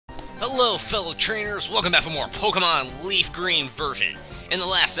Hello fellow trainers, welcome back for more Pokemon Leaf Green version. In the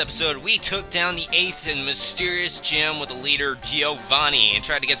last episode, we took down the 8th and mysterious gym with the leader Giovanni and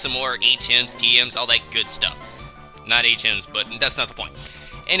tried to get some more HMs, TMs, all that good stuff. Not HMs, but that's not the point.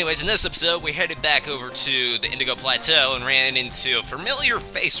 Anyways, in this episode, we headed back over to the Indigo Plateau and ran into a familiar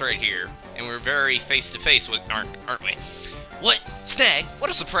face right here. And we're very face-to-face with, aren't we? What? Snag, what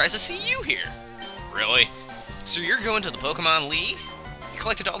a surprise to see you here! Really? So you're going to the Pokemon League? You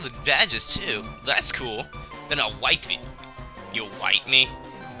collected all the badges too. That's cool. Then I'll wipe you. You'll wipe me?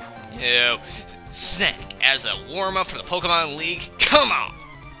 Ew. Snag, as a warm-up for the Pokemon League, come on!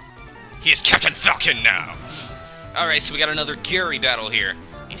 He is Captain Falcon now! Alright, so we got another Gary battle here.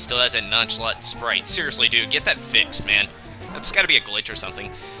 He still has that nonchalant sprite. Seriously, dude, get that fixed, man. That's gotta be a glitch or something.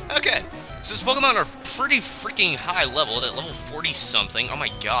 Okay, so his Pokemon are pretty freaking high leveled, at level 40-something. Oh my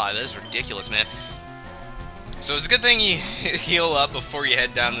god, that is ridiculous, man. So it's a good thing you heal up before you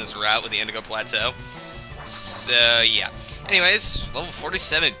head down this route with the Indigo Plateau. So, yeah. Anyways, level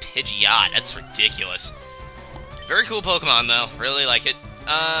 47 Pidgeot. That's ridiculous. Very cool Pokemon, though. Really like it.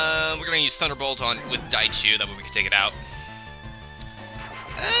 We're gonna use Thunderbolt on with Daichu, that way we can take it out.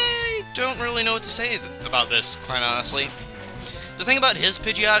 I don't really know what to say about this, quite honestly. The thing about his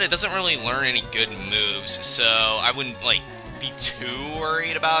Pidgeot, it doesn't really learn any good moves, so I wouldn't, like, be too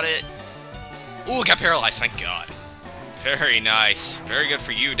worried about it. Ooh, it got paralyzed, thank God. Very nice. Very good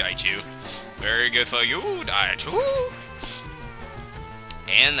for you, Daichu. Very good for you, Daichu.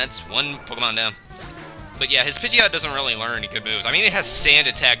 And that's one Pokemon down. But yeah, his Pidgeot doesn't really learn any good moves. I mean, it has Sand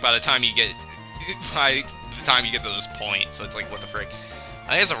Attack by the time you get to this point, so it's like, what the frick.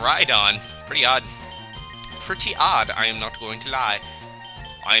 I think it's a Rhydon. Pretty odd. Pretty odd, I am not going to lie.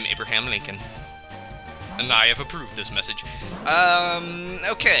 I am Abraham Lincoln. And I have approved this message.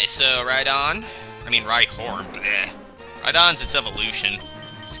 Okay, so Rhydon. I mean, Rhyhorn. Bleh. Rhydon's its evolution.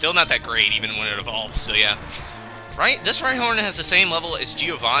 Still not that great, even when it evolves, so yeah. Right? This Rhyhorn has the same level as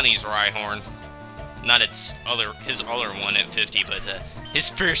Giovanni's Rhyhorn. Not his other one at 50, but his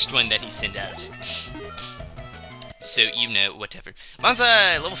first one that he sent out. So, you know, whatever.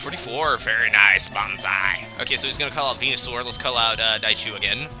 Bonsai, level 44. Very nice, Bonsai. Okay, so he's gonna call out Venusaur. Let's call out Daichu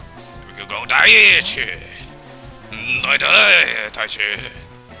again. We could go Daichu. Daichu.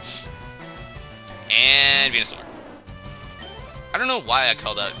 And Venusaur. I don't know why I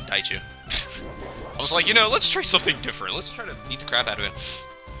called out Daichu. I was like, you know, let's try something different. Let's try to beat the crap out of him.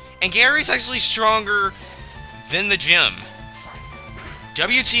 And Gary's actually stronger than the gym.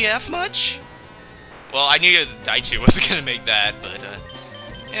 WTF much? Well, I knew that Daichu wasn't gonna make that, but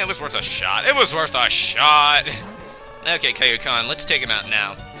yeah, it was worth a shot. It was worth a shot. Okay, Kaioken, let's take him out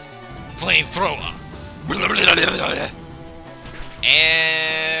now. Flamethrower.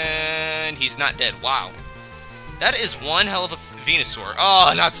 And he's not dead. Wow. That is one hell of a Venusaur.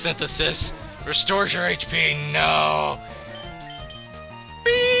 Oh, not Synthesis. Restores your HP. No.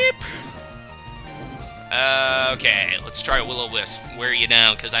 Beep. Okay, let's try a Will-O-Wisp. Wear you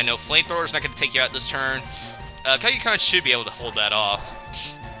down, because I know Flamethrower's not going to take you out this turn. Kaioken should be able to hold that off.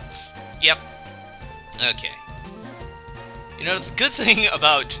 Yep. Okay. You know, the good thing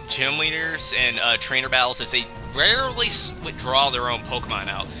about gym leaders and trainer battles is they rarely withdraw their own Pokemon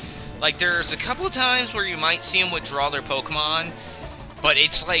out. Like, there's a couple of times where you might see them withdraw their Pokemon, but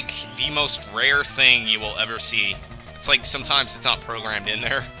it's like the most rare thing you will ever see. It's like sometimes it's not programmed in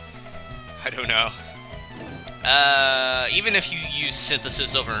there. I don't know. Even if you use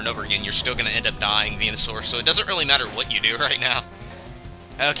Synthesis over and over again, you're still going to end up dying, Venusaur, so it doesn't really matter what you do right now.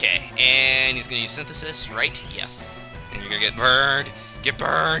 Okay, and he's going to use Synthesis, right? Yeah. And you're going to get burned, get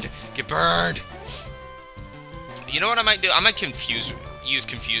burned, get burned. You know what I might do? I might use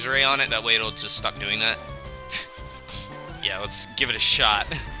Confuse Ray on it, that way it'll just stop doing that. Yeah, let's give it a shot.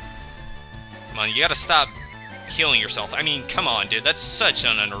 Come on, you gotta stop healing yourself. I mean, come on, dude, that's such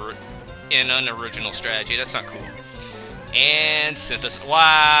an unoriginal strategy. That's not cool. And Synthesis.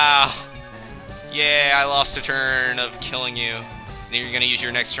 Wow! Yeah, I lost a turn of killing you. Then you're gonna use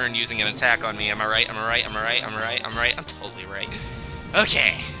your next turn using an attack on me. Am I right? Am I right? Am I right? Am I right? I'm right. I'm totally right.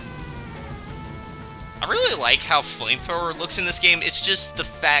 Okay. I really like how Flamethrower looks in this game. It's just the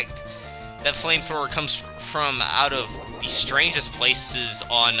fact that Flamethrower comes from out of the strangest places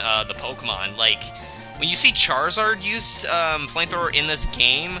on the Pokemon. Like, when you see Charizard use Flamethrower in this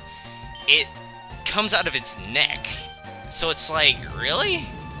game, it comes out of its neck. So it's like, really?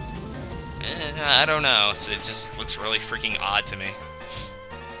 I don't know. So it just looks really freaking odd to me.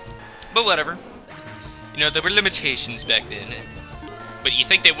 But whatever. You know, there were limitations back then. But you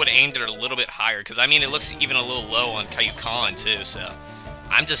think they would have aimed it a little bit higher, because, I mean, it looks even a little low on Kaioken, too, so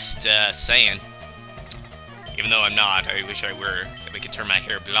I'm just saying. Even though I'm not, I wish I were. we could turn my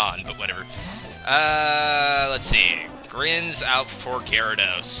hair blonde, but whatever. Let's see. Grins out for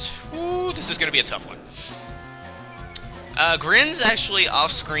Gyarados. Ooh, this is gonna be a tough one. Grins actually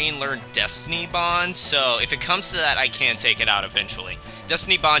off-screen learned Destiny Bond, so if it comes to that, I can take it out eventually.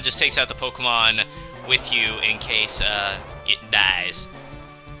 Destiny Bond just takes out the Pokemon with you in case it dies.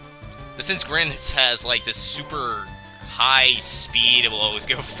 But since Grins has like this super high speed, it will always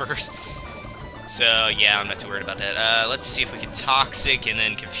go first. So yeah, I'm not too worried about that. Let's see if we can Toxic and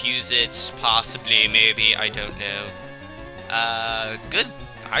then confuse it. Possibly, maybe, I don't know. Good.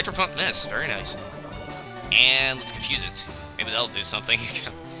 Hydro Pump miss. Very nice. And let's confuse it. Maybe that'll do something.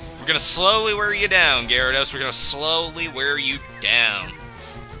 We're gonna slowly wear you down, Gyarados. We're gonna slowly wear you down.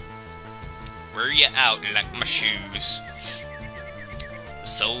 Wear you out like my shoes. The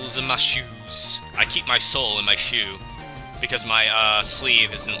soles in my shoes. I keep my soul in my shoe because my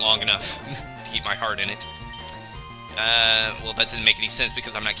sleeve isn't long enough to keep my heart in it. Well, that didn't make any sense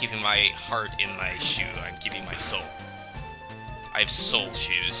because I'm not keeping my heart in my shoe. I'm keeping my soul. I have soul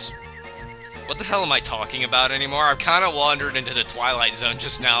shoes. What the hell am I talking about anymore? I've kind of wandered into the Twilight Zone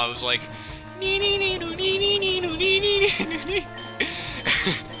just now. I was like...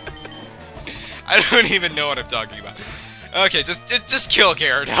 I don't even know what I'm talking about. Okay, just kill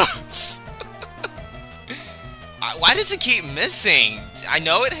Gyarados. Why does it keep missing? I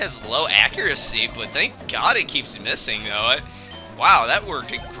know it has low accuracy, but thank God it keeps missing, though. Wow, that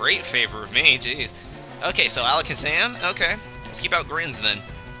worked in great favor of me, jeez. Okay, so Alakazam? Okay, let's keep out Grins then.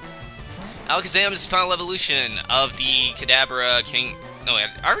 Alakazam is the final evolution of the Kadabra King... No, I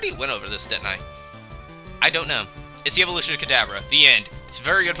already went over this, didn't I? I don't know. It's the evolution of Kadabra. The end. It's a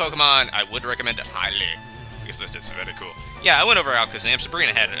very good Pokemon. I would recommend it highly. Because this is very cool. Yeah, I went over Alakazam.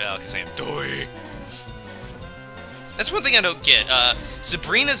 Sabrina had Alakazam. Doi. That's one thing I don't get.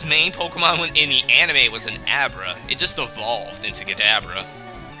 Sabrina's main Pokemon in the anime was an Abra. It just evolved into Kadabra.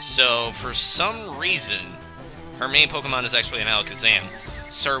 So, for some reason, her main Pokemon is actually an Alakazam.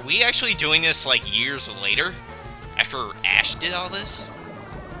 So are we actually doing this, like, years later? After Ash did all this?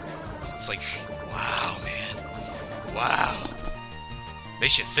 It's like, wow, man. Wow.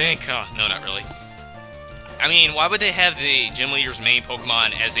 Makes you think, huh? No, not really. I mean, why would they have the Gym Leader's main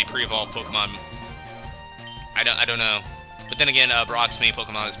Pokemon as a pre-evolved Pokemon? I don't know. But then again, Brock's main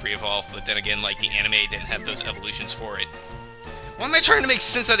Pokemon is pre-evolved, but then again, like, the anime didn't have those evolutions for it. Why am I trying to make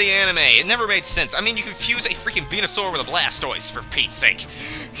sense of the anime? It never made sense. I mean, you can fuse a freaking Venusaur with a Blastoise, for Pete's sake.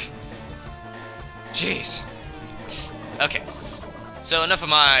 Jeez. Okay. So, enough of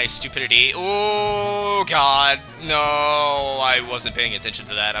my stupidity. Oh, God. No, I wasn't paying attention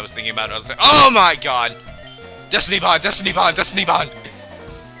to that. I was thinking about other things. Oh, my God. Destiny Bond, Destiny Bond, Destiny Bond.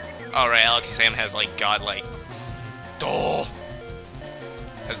 Alright, Alakazam has, like, godlike... Dough.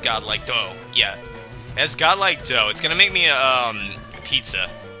 Has godlike dough. Yeah. Has godlike dough. It's gonna make me a pizza.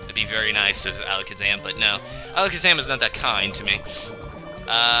 It'd be very nice with Alakazam, but no. Alakazam is not that kind to me.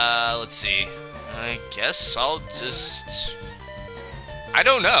 Let's see. I guess I'll just... I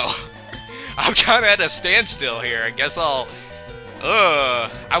don't know. I'm kinda at a standstill here. I guess I'll...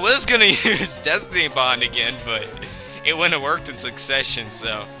 I was gonna use Destiny Bond again, but it wouldn't have worked in succession,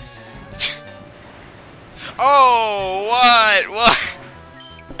 so... Oh, what?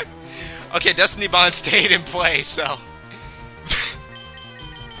 What? Okay, Destiny Bond stayed in play, so...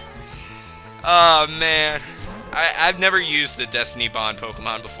 Oh, man. I've never used the Destiny Bond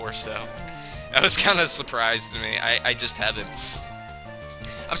Pokemon before, so... That was kind of a surprise to me. I just haven't.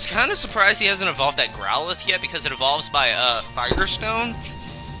 I'm kind of surprised he hasn't evolved that Growlithe yet, because it evolves by, Firestone.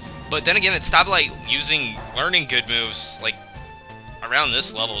 But then again, it stopped, like, learning good moves, like, around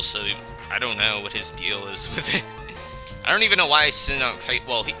this level, so... I don't know what his deal is with it. I don't even know why I sent out Kite.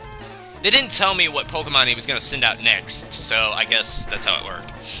 Well, they didn't tell me what Pokemon he was going to send out next, so I guess that's how it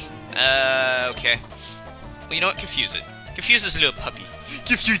worked. Okay. Well, you know what? Confuse it. Confuse this little puppy.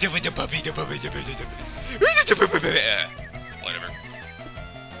 Confuse it with the puppy, whatever.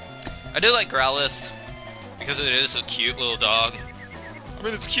 I do like Growlithe, because it is a cute little dog. I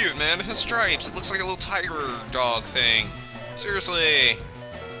mean, it's cute, man. It has stripes. It looks like a little tiger dog thing. Seriously.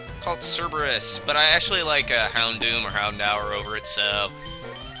 Called Cerberus, but I actually like Houndoom or Houndour over it, so...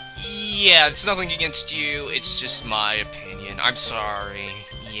 Yeah, it's nothing against you, it's just my opinion. I'm sorry.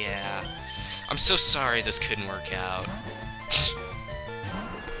 Yeah. I'm so sorry this couldn't work out.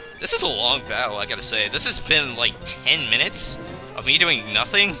 This is a long battle, I gotta say. This has been like 10 minutes of me doing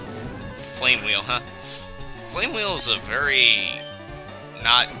nothing. Flame Wheel, huh? Flame Wheel is a very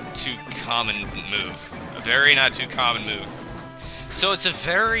not too common move. A very not too common move. So it's a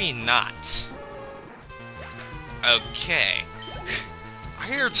very not. Okay. I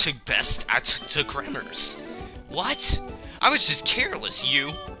heard to best at to grammars. What? I was just careless,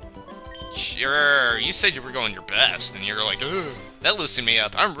 you. Sure, you said you were going your best, and you're like, ugh. That loosened me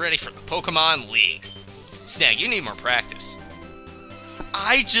up. I'm ready for the Pokemon League. Snag, you need more practice.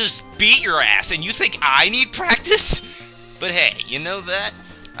 I just beat your ass, and you think I need practice? But hey, you know that?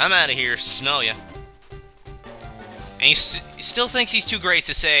 I'm out of here. Smell ya. And he still thinks he's too great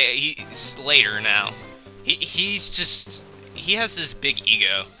to say he's later now. He has this big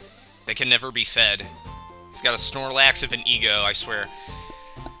ego that can never be fed. He's got a Snorlax of an ego, I swear.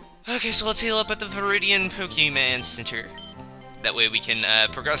 Okay, so let's heal up at the Viridian Pokemon Center. That way we can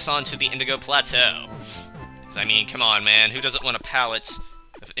progress on to the Indigo Plateau. Because, I mean, come on, man. Who doesn't want a palette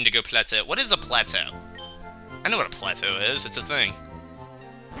of Indigo Plateau? What is a plateau? I know what a plateau is. It's a thing.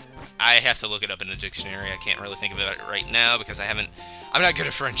 I have to look it up in the dictionary. I can't really think about it right now because I'm not good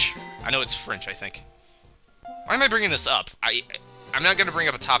at French. I know it's French, I think. Why am I bringing this up? I'm not going to bring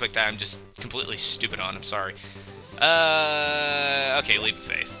up a topic that I'm just completely stupid on. I'm sorry. Okay, Leap of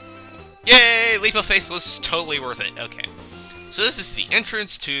Faith. Yay! Leap of Faith was totally worth it. Okay. So this is the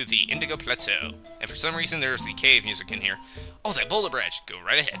entrance to the Indigo Plateau. And for some reason, there's the cave music in here. Oh, that boulder badge. Go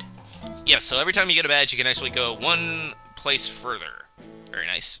right ahead. Yeah, so every time you get a badge, you can actually go one place further. Very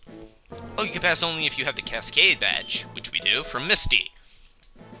nice. Oh, you can pass only if you have the Cascade badge, which we do, from Misty.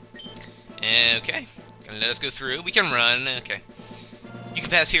 Okay. Gonna let us go through. We can run. Okay. You can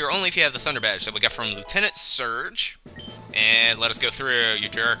pass here only if you have the Thunder badge that we got from Lieutenant Surge. And let us go through, you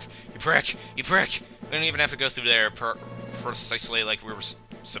jerk. You prick. You prick. We don't even have to go through there precisely like we were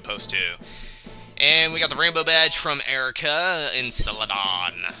supposed to. And we got the Rainbow badge from Erica in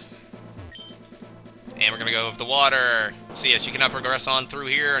Celadon. And we're gonna go with the water. So yes, you cannot progress on through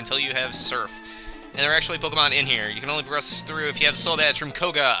here until you have Surf. And there are actually Pokemon in here. You can only progress through if you have the Soul badge from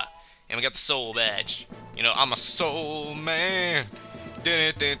Koga. And we got the Soul badge. You know, I'm a soul man.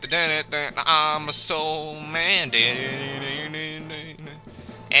 I'm a soul man.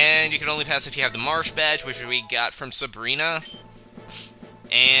 And you can only pass if you have the Marsh badge, which we got from Sabrina.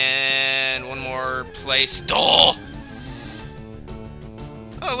 And one more place. Oh,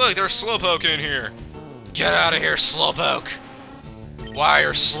 look, there's Slowpoke in here. Get out of here, Slowpoke. Why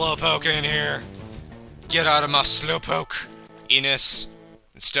are Slowpoke in here? Get out of my Slowpoke. Enos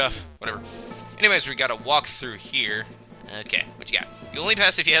and stuff. Whatever. Anyways, we gotta walk through here. Okay, what you got? You only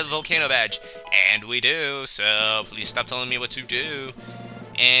pass if you have the Volcano badge. And we do, so please stop telling me what to do.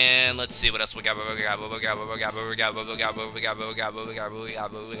 And let's see what else we got. Is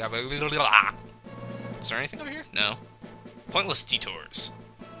there anything over here? No. Pointless detours.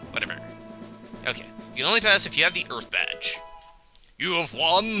 Whatever. Okay. You can only pass if you have the Earth badge. You have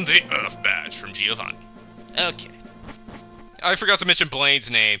won the Earth badge from Giovanni. Okay. I forgot to mention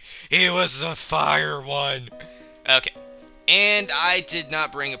Blaine's name. He was the fire one. Okay. And I did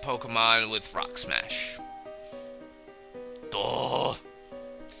not bring a Pokemon with Rock Smash. Duh.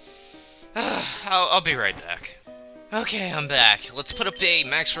 I'll be right back. Okay, I'm back. Let's put up a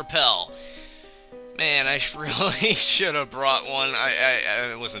Max Repel. Man, I really should have brought one.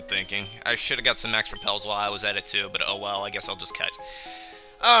 I wasn't thinking. I should have got some Max Repels while I was at it too, but oh well, I guess I'll just cut.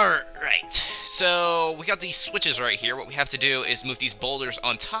 Alright, so we got these switches right here. What we have to do is move these boulders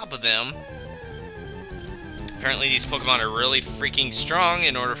on top of them. Apparently these Pokemon are really freaking strong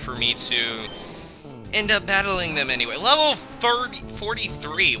in order for me to end up battling them anyway. Level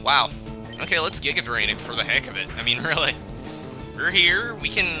 43, wow. Okay, let's Giga Drain it for the heck of it. I mean, really. We're here, we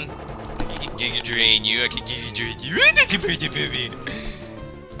can Giga Drain you, I can Giga Drain you.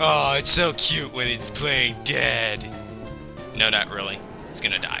 Oh, it's so cute when it's playing dead. No, not really. It's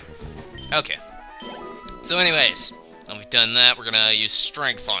gonna die. Okay. So anyways, now we've done that, we're gonna use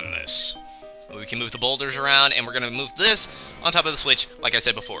Strength on this. We can move the boulders around, and we're gonna move this on top of the switch, like I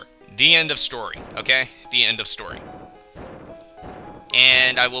said before. The end of story, okay? The end of story.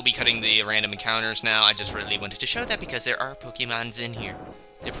 And I will be cutting the random encounters now. I just really wanted to show that because there are Pokemons in here.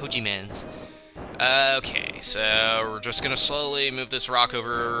 They're Pokemons. Okay, so we're just gonna slowly move this rock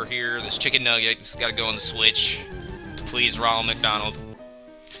over here. This chicken nugget just gotta go on the switch. Please, Ronald McDonald.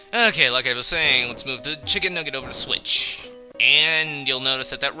 Okay, like I was saying, let's move the chicken nugget over to switch. And you'll notice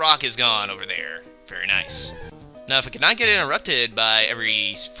that that rock is gone over there. Very nice. Now, if I could not get interrupted by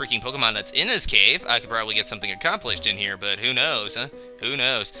every freaking Pokemon that's in this cave, I could probably get something accomplished in here, but who knows, huh? Who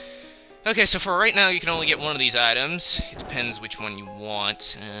knows? Okay, so for right now, you can only get one of these items. It depends which one you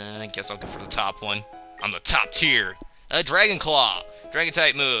want. I guess I'll go for the top one. On the top tier. Dragon Claw.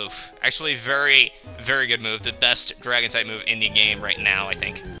 Dragon-type move. Actually, very, very good move. The best Dragon-type move in the game right now, I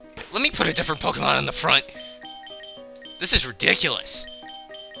think. Let me put a different Pokemon in the front. This is ridiculous.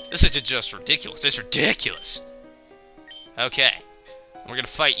 This is just ridiculous. It's ridiculous. Okay. We're gonna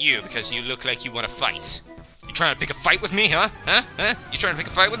fight you because you look like you want to fight. You trying to pick a fight with me, huh? Huh? You trying to pick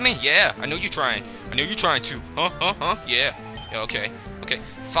a fight with me? Yeah, I know you're trying. I know you're trying to. Huh? Yeah. Okay.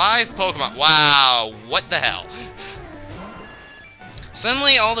 5 Pokemon. Wow, what the hell?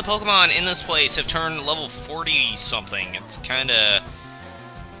 Suddenly, all the Pokemon in this place have turned level 40-something. It's kinda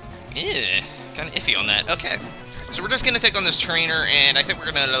iffy on that. Okay. So we're just going to take on this trainer, and I think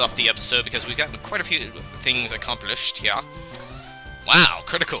we're going to end off the episode because we've gotten quite a few things accomplished here. Wow,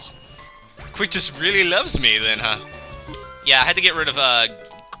 critical. Quick just really loves me then, huh? Yeah, I had to get rid of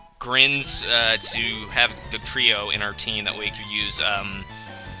Grins to have the trio in our team. That way we could use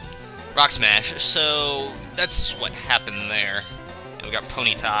Rock Smash. So that's what happened there. And we got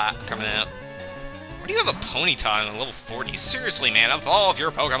Ponyta coming out. Where do you have a Ponyta in level 40? Seriously, man, evolve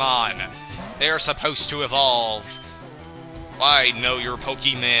your Pokemon. They are supposed to evolve. Why know your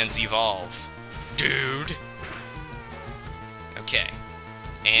Pokemans evolve? Dude. Okay.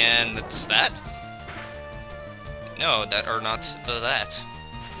 And that's that? No, that or not that.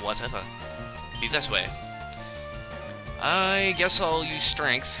 Whatever. Be this way. I guess I'll use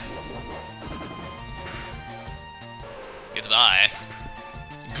strength. Goodbye.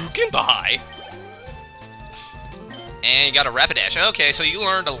 Goodbye. And you got a Rapidash. Okay, so you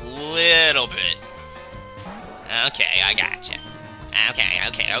learned a little bit. Okay, I gotcha.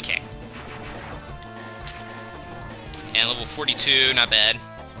 Okay. And level 42, not bad.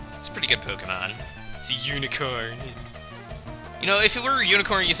 It's a pretty good Pokemon. It's a unicorn. You know, if it were a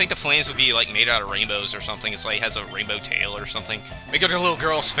unicorn, you think the flames would be, like, made out of rainbows or something. It's like, it has a rainbow tail or something. Make it a little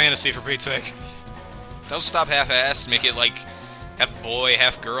girl's fantasy, for Pete's sake. Don't stop half-assed. Make it, like, half boy,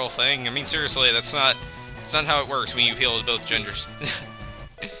 half girl thing. I mean, seriously, that's not how it works when you appeal to both genders.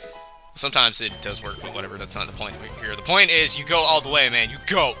 Sometimes it does work, but whatever, that's not the point here. The point is, you go all the way, man. You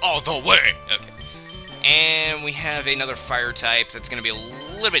go all the way! Okay. And we have another fire type that's going to be a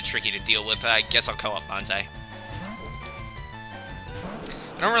little bit tricky to deal with. I guess I'll call up Bonsai.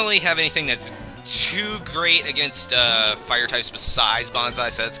 I don't really have anything that's too great against fire types besides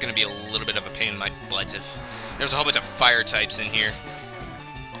Bonsai, so that's going to be a little bit of a pain in my butt if there's a whole bunch of fire types in here.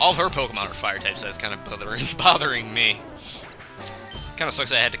 All her Pokemon are fire types, so that's kind of bothering me. Kind of sucks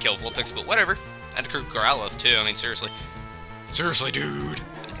that I had to kill Vulpix, but whatever. I had to kill Growlithe, too. I mean, seriously. Seriously, dude.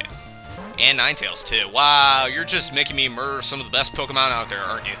 Okay. And Ninetales, too. Wow, you're just making me murder some of the best Pokemon out there,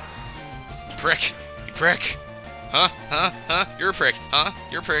 aren't you? You prick. You prick. Huh? You're a prick. Huh?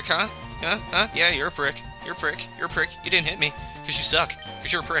 You're a prick, huh? Huh? Yeah, you're a prick. You're a prick. You're a prick. You didn't hit me. Because you suck.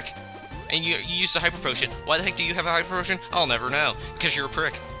 Because you're a prick. And you used a Hyper Potion. Why the heck do you have a Hyper Potion? I'll never know. Because you're a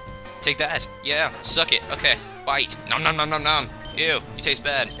prick. Take that. Yeah, suck it. Okay. Bite. Nom nom nom nom nom. Ew, you taste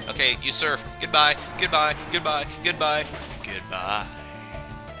bad. Okay, you surf. Goodbye. Goodbye. Goodbye. Goodbye. Goodbye.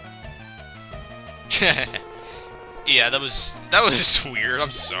 Yeah, that was weird.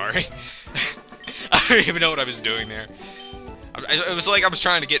 I'm sorry. I don't even know what I was doing there. It was like I was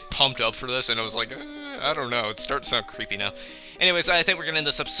trying to get pumped up for this, and I was like, I don't know. It's starting to sound creepy now. Anyways, I think we're going to end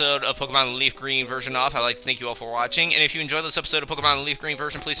this episode of Pokemon Leaf Green version off. I'd like to thank you all for watching. And if you enjoyed this episode of Pokemon Leaf Green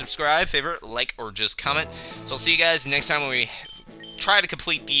version, please subscribe, favorite, like, or just comment. So I'll see you guys next time when we try to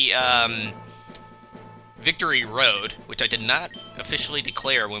complete the Victory Road, which I did not officially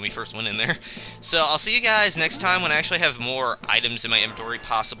declare when we first went in there. So I'll see you guys next time when I actually have more items in my inventory,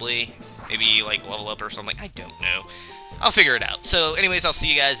 possibly. Maybe, like, level up or something. I don't know. I'll figure it out. So anyways, I'll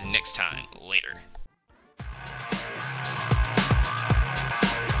see you guys next time. Later.